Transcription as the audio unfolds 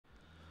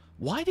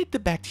Why did the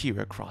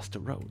bacteria cross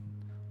the road?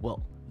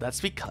 Well, that's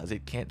because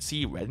it can't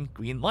see red and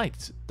green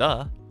lights,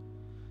 duh.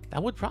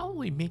 That would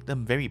probably make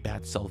them very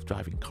bad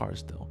self-driving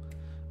cars though.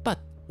 But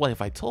what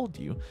if I told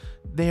you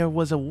there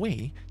was a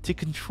way to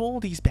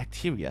control these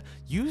bacteria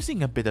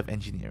using a bit of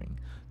engineering?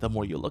 The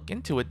more you look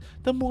into it,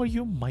 the more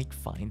you might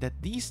find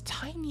that these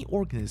tiny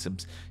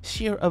organisms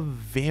share a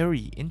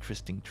very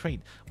interesting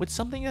trait with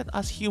something that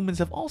us humans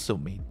have also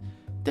made: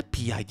 the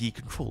PID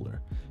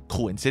controller.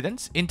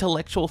 Coincidence?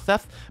 Intellectual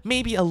theft?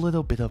 Maybe a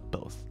little bit of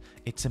both.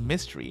 It's a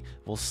mystery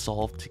we'll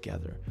solve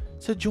together.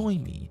 So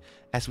join me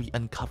as we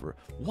uncover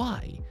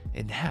why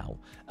and how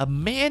a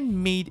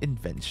man-made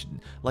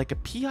invention like a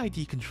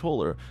PID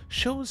controller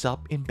shows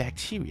up in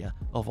bacteria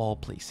of all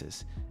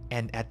places.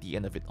 And at the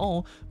end of it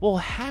all, we'll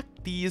hack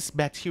these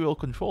bacterial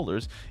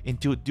controllers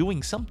into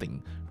doing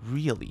something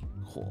really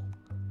cool.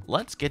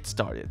 Let's get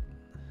started.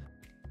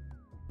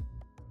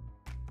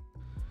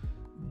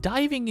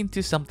 Diving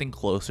into something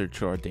closer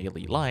to our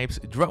daily lives,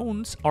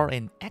 drones are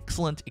an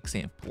excellent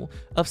example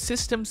of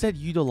systems that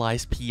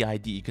utilize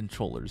PID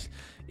controllers.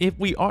 If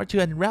we are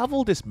to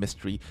unravel this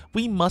mystery,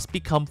 we must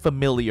become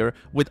familiar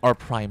with our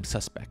prime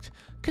suspect.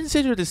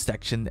 Consider this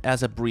section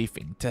as a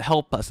briefing to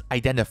help us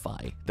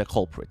identify the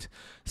culprit.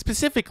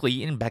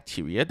 Specifically, in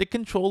bacteria, the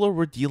controller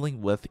we're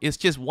dealing with is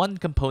just one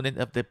component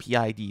of the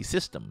PID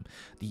system,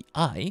 the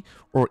I,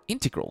 or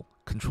integral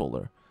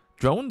controller.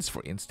 Drones,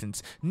 for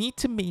instance, need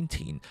to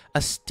maintain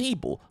a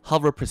stable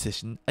hover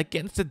position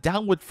against the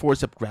downward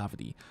force of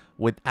gravity.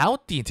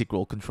 Without the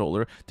integral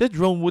controller, the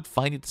drone would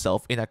find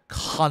itself in a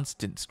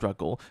constant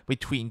struggle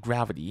between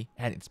gravity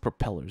and its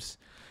propellers.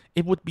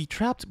 It would be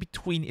trapped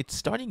between its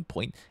starting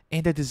point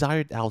and the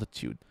desired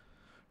altitude,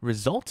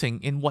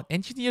 resulting in what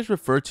engineers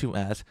refer to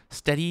as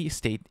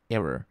steady-state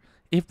error.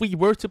 If we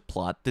were to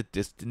plot the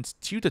distance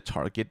to the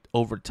target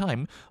over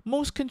time,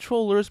 most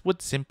controllers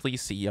would simply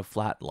see a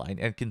flat line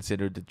and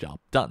consider the job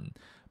done.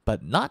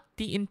 But not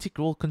the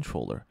integral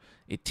controller.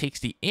 It takes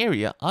the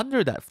area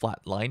under that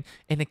flat line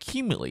and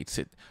accumulates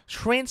it,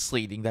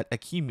 translating that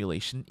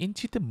accumulation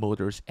into the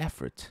motor's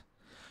effort.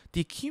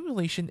 The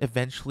accumulation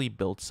eventually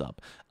builds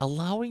up,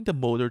 allowing the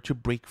motor to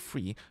break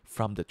free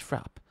from the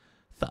trap.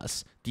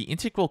 Thus, the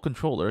integral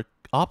controller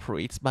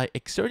operates by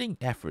exerting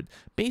effort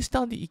based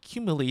on the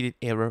accumulated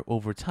error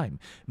over time,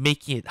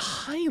 making it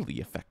highly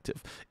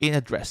effective in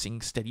addressing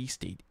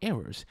steady-state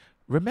errors.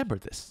 Remember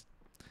this.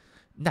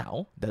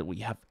 Now that we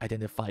have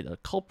identified a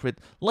culprit,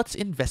 let's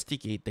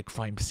investigate the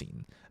crime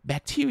scene.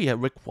 Bacteria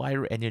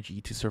require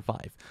energy to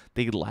survive.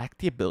 They lack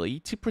the ability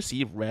to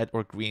perceive red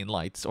or green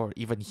lights, or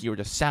even hear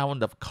the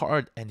sound of a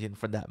car engine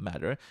for that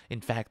matter.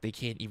 In fact, they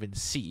can't even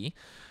see.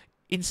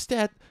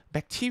 Instead,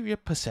 bacteria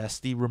possess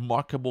the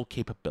remarkable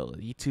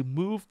capability to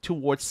move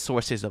towards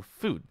sources of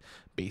food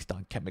based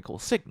on chemical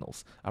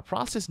signals, a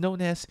process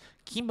known as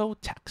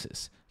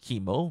chemotaxis.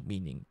 Chemo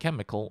meaning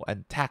chemical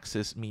and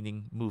taxis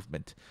meaning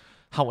movement.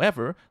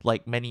 However,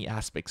 like many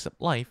aspects of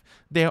life,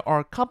 there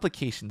are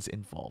complications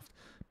involved,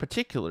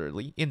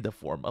 particularly in the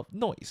form of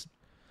noise.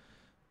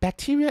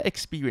 Bacteria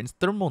experience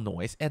thermal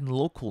noise and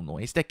local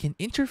noise that can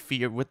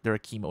interfere with their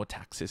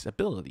chemotaxis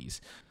abilities.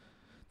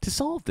 To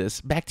solve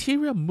this,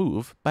 bacteria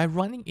move by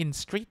running in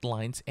straight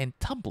lines and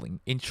tumbling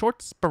in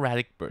short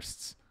sporadic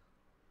bursts.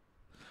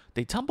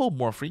 They tumble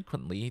more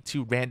frequently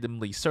to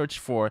randomly search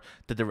for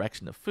the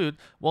direction of food,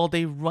 while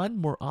they run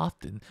more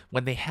often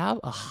when they have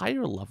a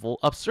higher level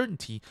of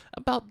certainty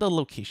about the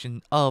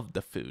location of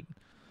the food.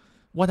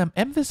 What I'm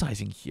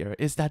emphasizing here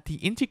is that the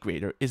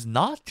integrator is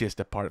not just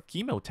a part of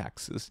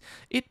chemotaxis,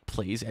 it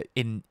plays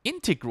an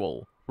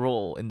integral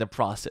role in the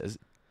process.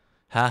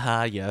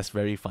 Haha, yes,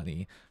 very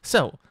funny.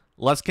 So,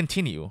 let's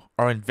continue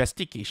our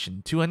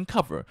investigation to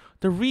uncover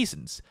the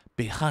reasons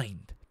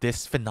behind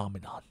this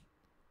phenomenon.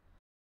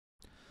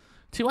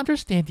 To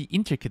understand the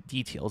intricate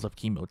details of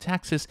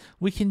chemotaxis,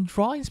 we can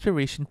draw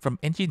inspiration from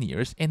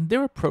engineers and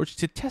their approach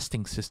to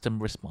testing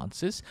system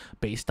responses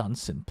based on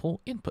simple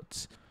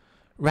inputs.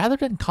 Rather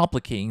than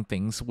complicating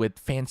things with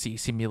fancy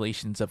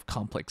simulations of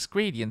complex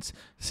gradients,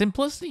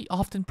 simplicity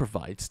often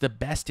provides the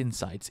best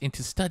insights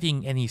into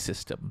studying any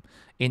system.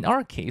 In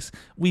our case,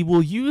 we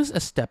will use a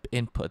step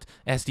input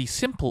as the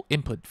simple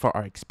input for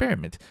our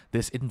experiment.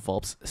 This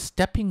involves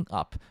stepping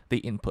up the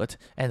input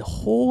and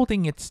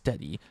holding it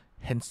steady,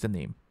 hence the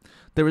name.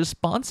 The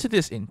response to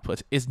this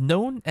input is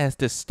known as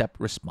the step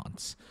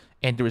response,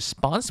 and the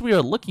response we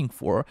are looking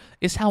for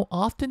is how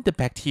often the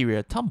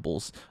bacteria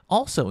tumbles,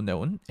 also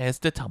known as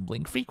the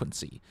tumbling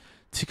frequency.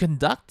 To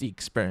conduct the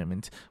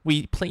experiment,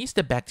 we place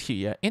the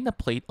bacteria in a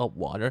plate of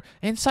water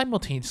and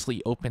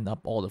simultaneously open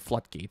up all the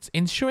floodgates,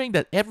 ensuring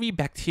that every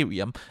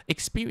bacterium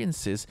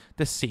experiences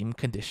the same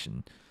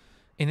condition.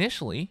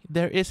 Initially,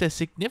 there is a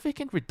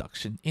significant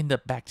reduction in the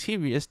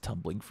bacteria's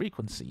tumbling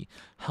frequency.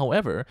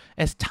 However,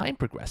 as time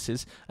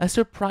progresses, a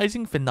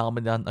surprising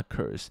phenomenon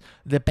occurs.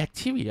 The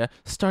bacteria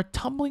start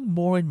tumbling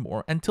more and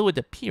more until it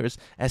appears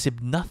as if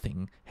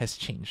nothing has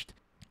changed.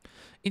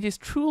 It is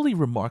truly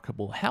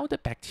remarkable how the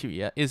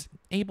bacteria is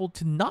able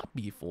to not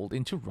be fooled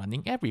into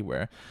running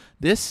everywhere.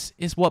 This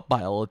is what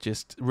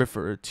biologists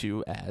refer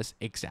to as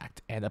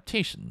exact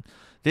adaptation.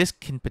 This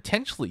can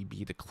potentially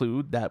be the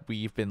clue that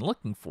we've been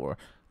looking for.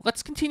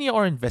 Let's continue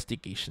our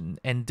investigation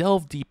and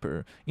delve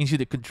deeper into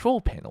the control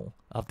panel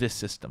of this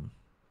system.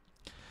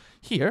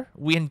 Here,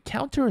 we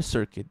encounter a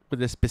circuit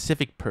with a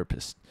specific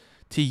purpose: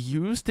 to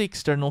use the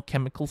external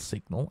chemical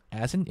signal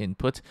as an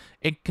input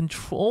and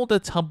control the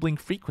tumbling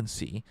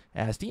frequency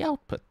as the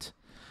output.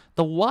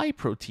 The Y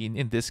protein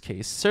in this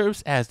case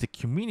serves as the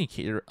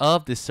communicator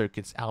of this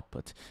circuit's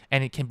output,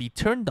 and it can be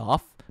turned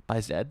off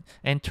by Z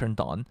and turned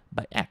on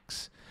by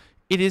X.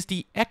 It is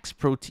the X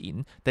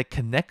protein that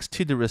connects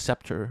to the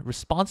receptor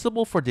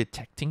responsible for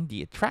detecting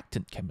the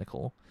attractant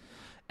chemical.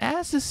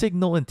 As the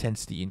signal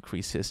intensity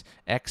increases,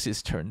 X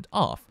is turned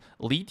off,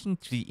 leading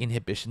to the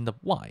inhibition of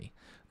Y.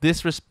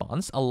 This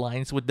response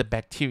aligns with the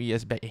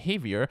bacteria's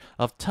behavior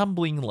of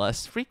tumbling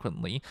less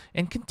frequently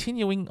and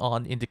continuing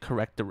on in the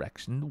correct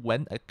direction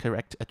when a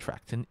correct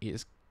attractant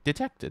is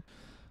detected.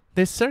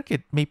 This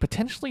circuit may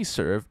potentially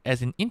serve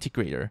as an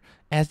integrator,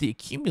 as the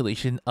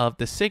accumulation of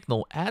the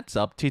signal adds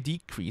up to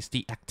decrease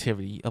the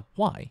activity of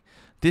Y.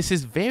 This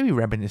is very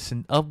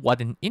reminiscent of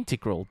what an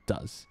integral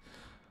does.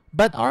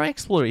 But our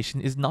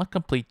exploration is not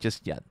complete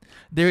just yet.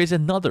 There is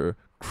another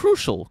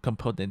crucial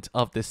component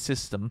of this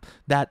system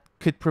that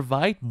could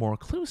provide more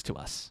clues to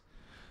us.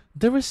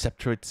 The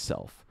receptor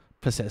itself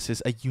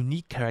possesses a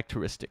unique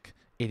characteristic.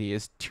 It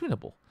is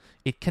tunable.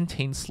 It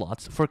contains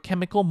slots for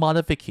chemical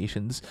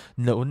modifications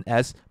known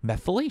as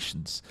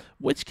methylations,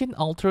 which can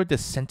alter the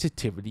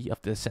sensitivity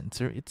of the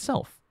sensor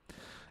itself.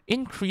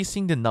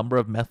 Increasing the number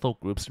of methyl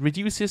groups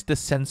reduces the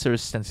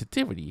sensor's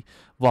sensitivity,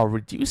 while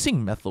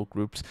reducing methyl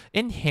groups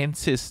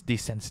enhances the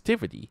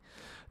sensitivity.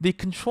 The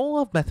control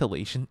of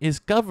methylation is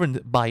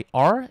governed by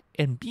R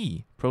and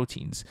B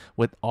proteins,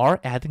 with R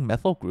adding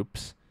methyl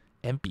groups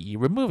and B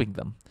removing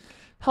them.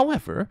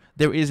 However,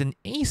 there is an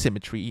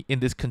asymmetry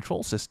in this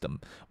control system.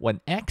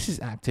 When X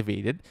is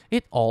activated,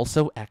 it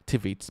also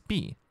activates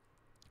B.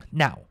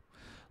 Now,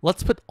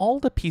 let's put all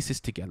the pieces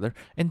together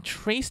and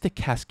trace the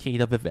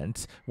cascade of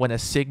events when a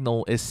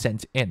signal is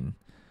sent in.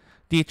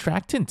 The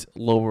attractant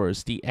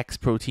lowers the X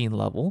protein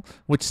level,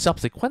 which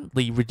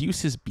subsequently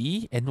reduces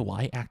B and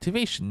Y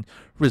activation,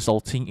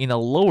 resulting in a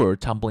lower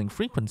tumbling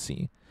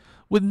frequency.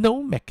 With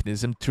no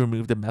mechanism to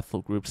remove the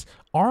methyl groups,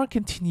 R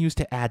continues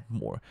to add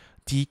more,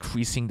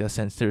 decreasing the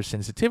sensor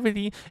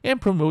sensitivity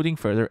and promoting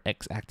further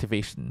X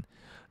activation.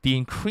 The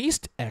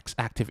increased X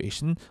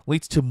activation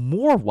leads to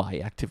more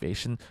Y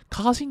activation,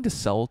 causing the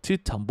cell to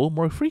tumble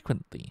more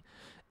frequently.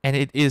 And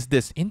it is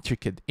this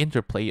intricate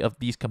interplay of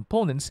these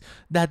components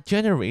that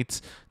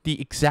generates the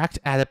exact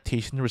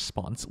adaptation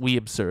response we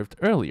observed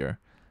earlier.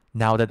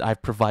 Now that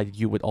I've provided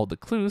you with all the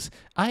clues,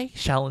 I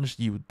challenge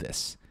you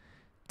this.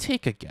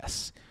 Take a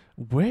guess.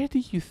 Where do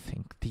you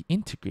think the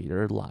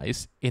integrator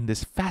lies in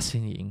this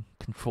fascinating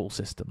control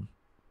system?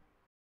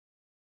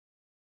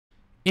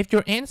 If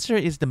your answer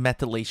is the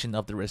methylation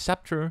of the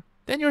receptor,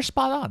 then you're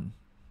spot on.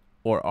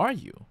 Or are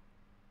you?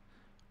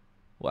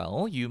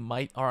 Well, you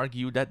might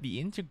argue that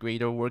the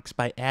integrator works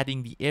by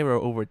adding the error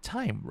over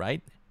time,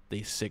 right?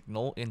 The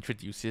signal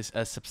introduces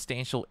a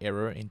substantial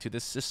error into the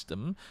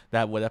system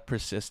that would have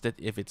persisted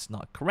if it's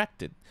not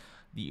corrected.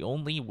 The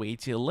only way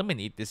to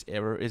eliminate this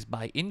error is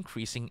by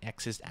increasing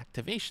X's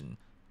activation.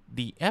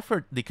 The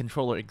effort the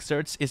controller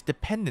exerts is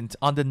dependent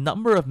on the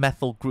number of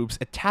methyl groups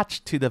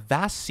attached to the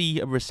vast sea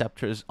of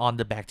receptors on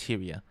the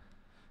bacteria.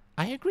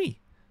 I agree.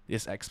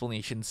 This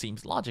explanation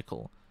seems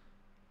logical.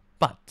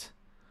 But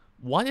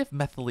what if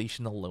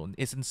methylation alone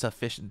isn't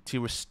sufficient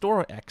to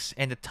restore X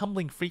and the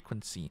tumbling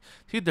frequency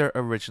to their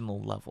original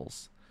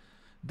levels?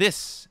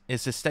 This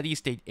is a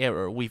steady-state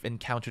error we've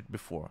encountered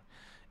before.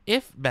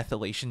 If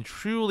methylation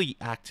truly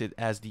acted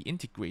as the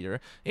integrator,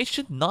 it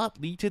should not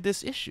lead to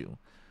this issue.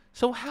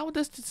 So how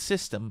does the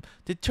system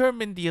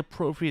determine the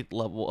appropriate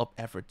level of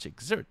effort to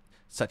exert,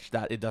 such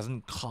that it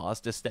doesn't cause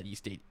the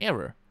steady-state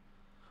error?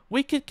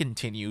 We could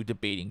continue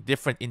debating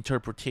different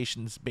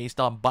interpretations based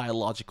on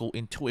biological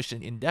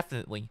intuition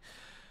indefinitely.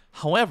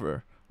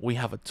 However, we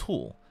have a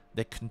tool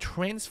that can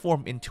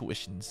transform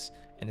intuitions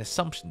and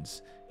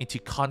assumptions into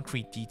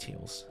concrete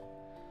details: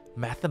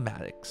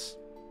 mathematics.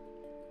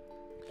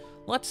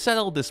 Let's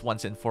settle this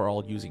once and for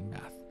all using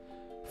math.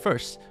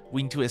 First,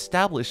 we need to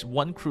establish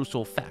one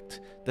crucial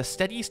fact: the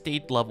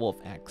steady-state level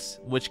of X,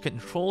 which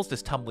controls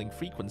this tumbling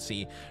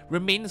frequency,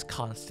 remains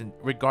constant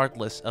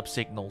regardless of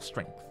signal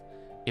strength.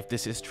 If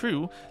this is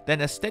true, then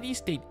a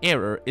steady-state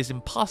error is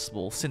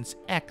impossible since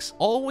X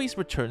always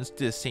returns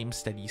to the same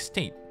steady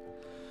state.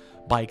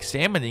 By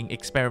examining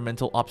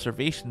experimental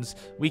observations,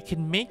 we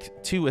can make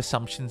two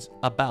assumptions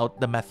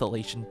about the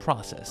methylation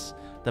process.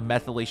 The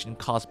methylation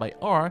caused by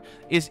R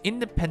is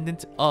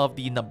independent of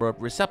the number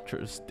of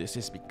receptors. This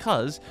is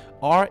because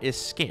R is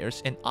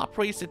scarce and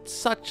operates at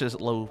such a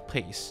low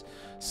pace,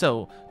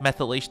 so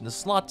methylation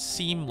slots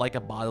seem like a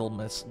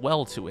bottomless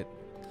well to it.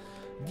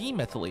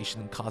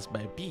 Demethylation caused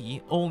by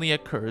B only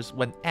occurs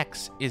when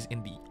X is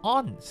in the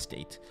on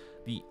state.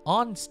 The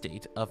on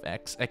state of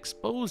X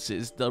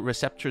exposes the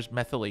receptor's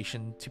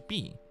methylation to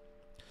B.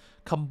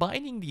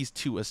 Combining these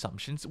two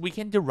assumptions, we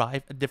can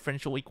derive a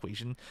differential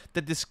equation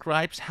that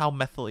describes how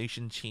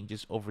methylation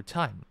changes over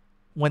time.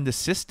 When the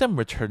system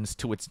returns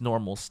to its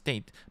normal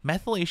state,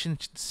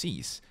 methylation should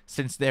cease,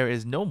 since there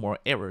is no more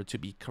error to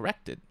be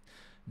corrected.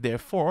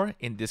 Therefore,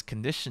 in this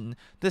condition,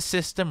 the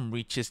system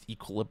reaches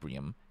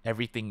equilibrium.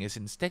 Everything is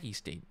in steady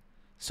state.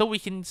 So we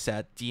can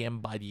set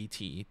dm by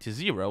dt to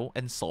 0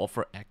 and solve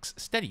for x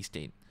steady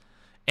state.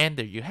 And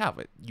there you have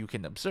it. You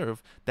can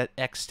observe that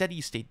x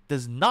steady state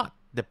does not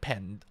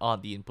depend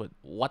on the input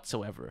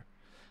whatsoever.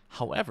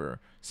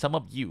 However, some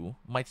of you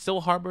might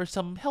still harbor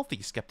some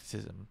healthy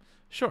skepticism.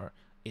 Sure,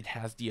 it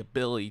has the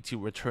ability to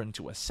return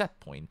to a set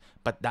point,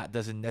 but that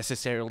doesn't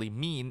necessarily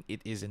mean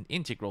it is an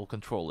integral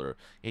controller.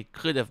 It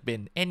could have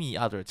been any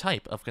other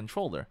type of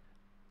controller.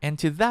 And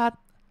to that,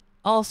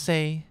 I'll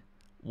say,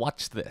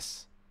 watch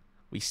this.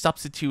 We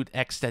substitute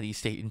x steady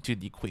state into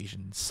the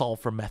equation,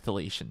 solve for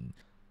methylation.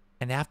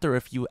 And after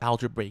a few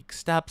algebraic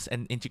steps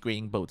and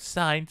integrating both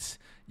sides,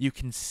 you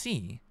can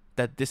see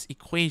that this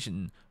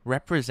equation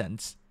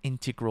represents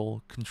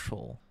integral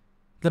control.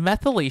 The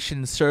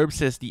methylation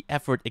serves as the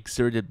effort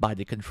exerted by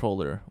the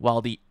controller,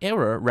 while the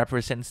error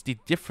represents the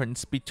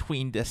difference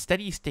between the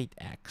steady state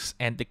x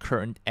and the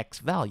current x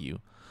value.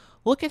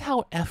 Look at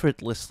how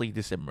effortlessly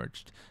this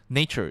emerged.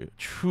 Nature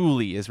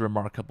truly is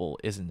remarkable,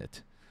 isn't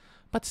it?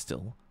 But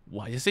still,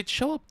 why does it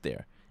show up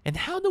there? And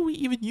how do we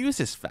even use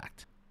this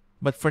fact?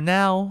 But for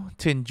now,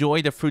 to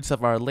enjoy the fruits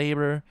of our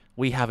labor,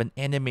 we have an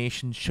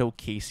animation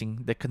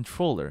showcasing the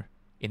controller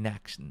in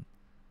action.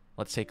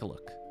 Let's take a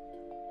look.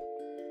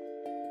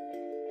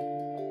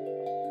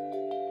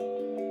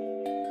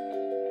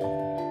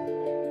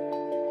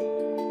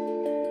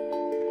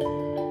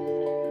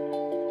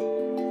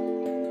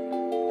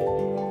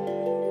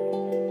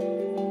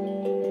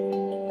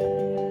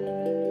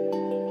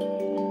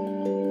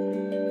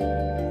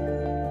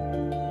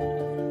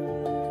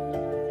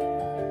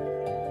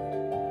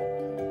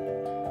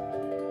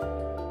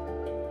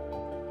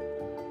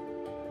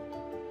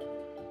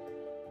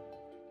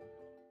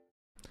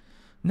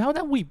 Now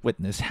that we've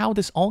witnessed how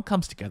this all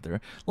comes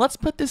together, let's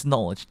put this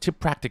knowledge to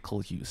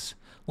practical use.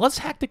 Let's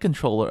hack the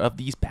controller of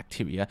these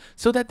bacteria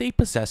so that they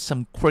possess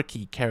some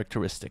quirky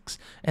characteristics,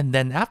 and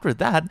then after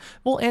that,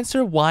 we'll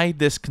answer why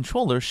this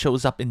controller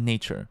shows up in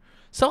nature.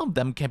 Some of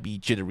them can be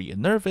jittery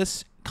and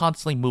nervous,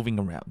 constantly moving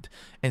around,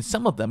 and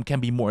some of them can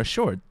be more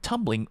assured,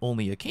 tumbling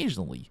only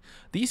occasionally.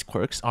 These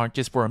quirks aren't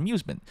just for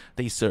amusement,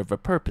 they serve a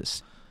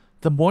purpose.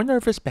 The more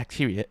nervous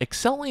bacteria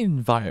excel in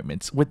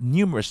environments with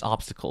numerous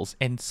obstacles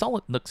and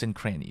solid nooks and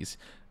crannies.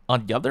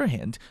 On the other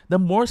hand, the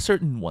more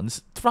certain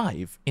ones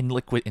thrive in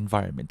liquid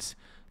environments.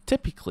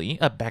 Typically,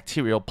 a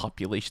bacterial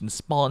population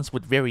spawns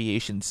with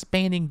variations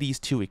spanning these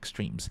two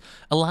extremes,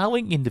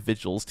 allowing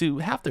individuals to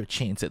have their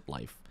chance at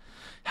life.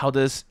 How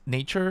does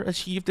nature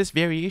achieve this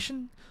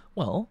variation?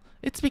 Well,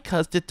 it's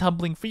because the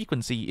tumbling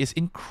frequency is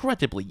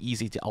incredibly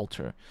easy to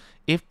alter.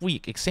 If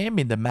we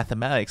examine the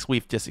mathematics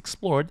we've just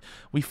explored,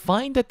 we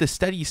find that the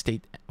steady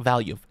state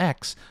value of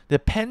x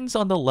depends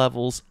on the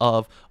levels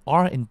of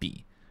R and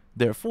B.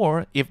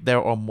 Therefore, if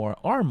there are more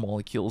R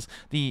molecules,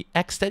 the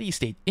x steady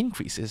state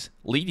increases,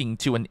 leading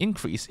to an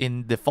increase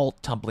in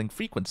default tumbling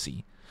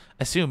frequency,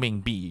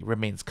 assuming B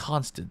remains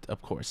constant,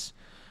 of course.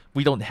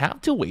 We don't have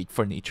to wait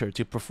for nature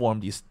to perform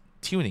these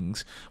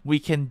tunings. We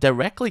can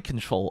directly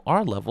control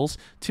R levels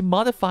to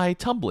modify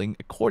tumbling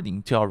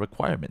according to our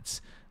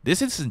requirements.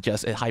 This isn't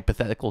just a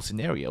hypothetical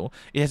scenario,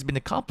 it has been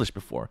accomplished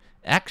before.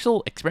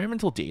 Actual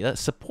experimental data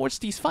supports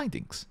these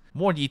findings.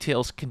 More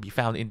details can be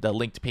found in the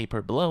linked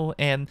paper below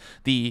and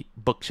the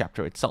book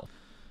chapter itself.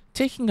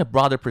 Taking a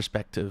broader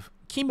perspective,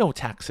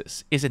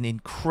 chemotaxis is an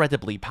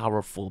incredibly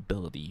powerful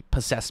ability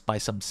possessed by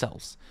some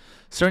cells.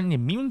 Certain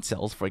immune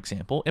cells, for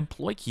example,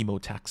 employ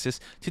chemotaxis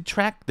to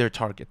track their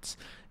targets.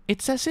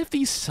 It's as if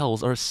these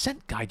cells are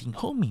scent-guiding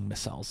homing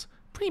missiles.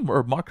 Pretty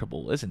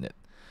remarkable, isn't it?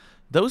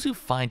 Those who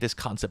find this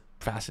concept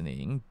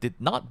fascinating did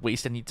not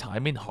waste any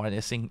time in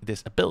harnessing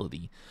this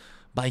ability.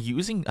 By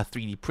using a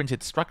 3D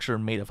printed structure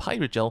made of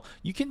hydrogel,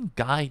 you can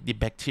guide the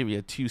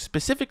bacteria to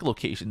specific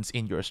locations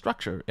in your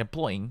structure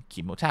employing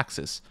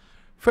chemotaxis.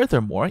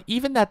 Furthermore,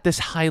 even at this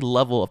high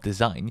level of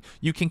design,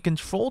 you can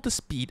control the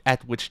speed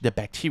at which the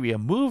bacteria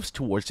moves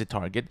towards the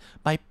target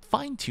by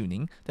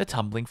fine-tuning the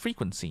tumbling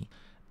frequency.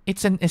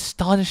 It's an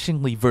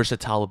astonishingly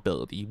versatile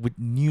ability with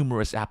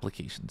numerous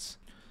applications.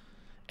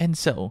 And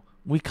so,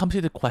 we come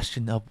to the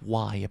question of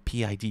why a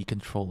PID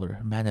controller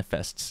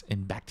manifests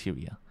in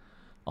bacteria.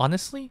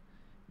 Honestly,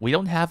 we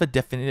don't have a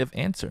definitive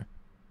answer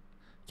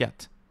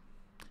yet.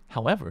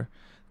 However,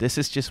 this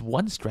is just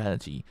one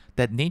strategy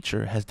that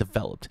nature has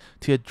developed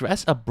to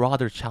address a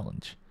broader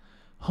challenge: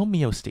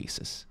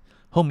 homeostasis.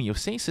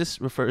 Homeostasis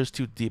refers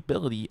to the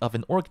ability of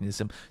an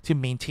organism to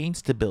maintain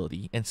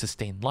stability and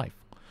sustain life.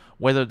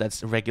 Whether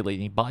that's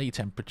regulating body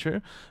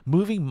temperature,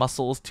 moving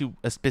muscles to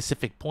a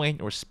specific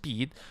point or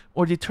speed,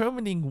 or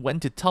determining when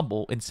to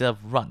tumble instead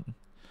of run.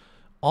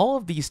 All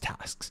of these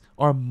tasks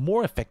are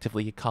more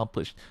effectively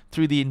accomplished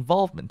through the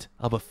involvement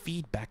of a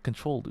feedback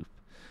control loop.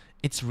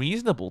 It's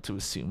reasonable to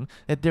assume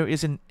that there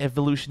is an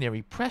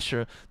evolutionary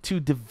pressure to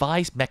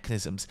devise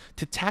mechanisms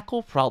to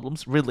tackle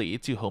problems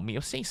related to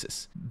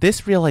homeostasis.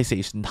 This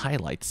realization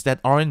highlights that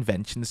our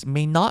inventions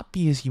may not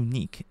be as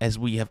unique as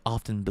we have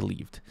often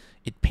believed.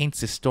 It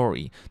paints a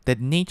story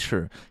that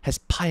nature has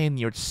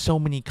pioneered so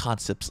many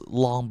concepts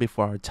long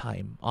before our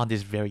time on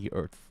this very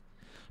earth.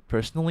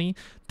 Personally,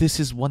 this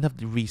is one of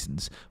the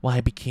reasons why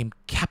I became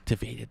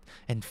captivated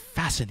and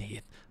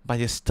fascinated by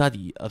the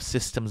study of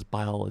systems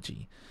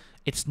biology.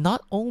 It's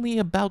not only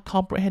about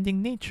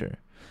comprehending nature,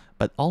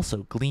 but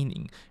also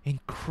gleaning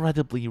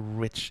incredibly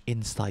rich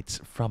insights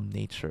from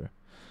nature.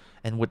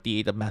 And with the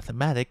aid of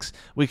mathematics,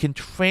 we can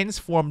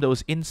transform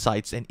those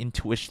insights and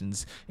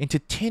intuitions into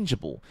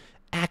tangible,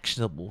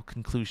 actionable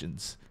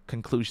conclusions.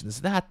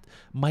 Conclusions that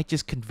might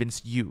just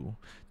convince you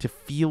to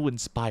feel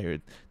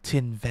inspired to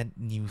invent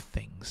new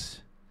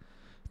things.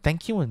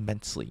 Thank you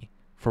immensely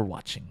for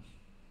watching.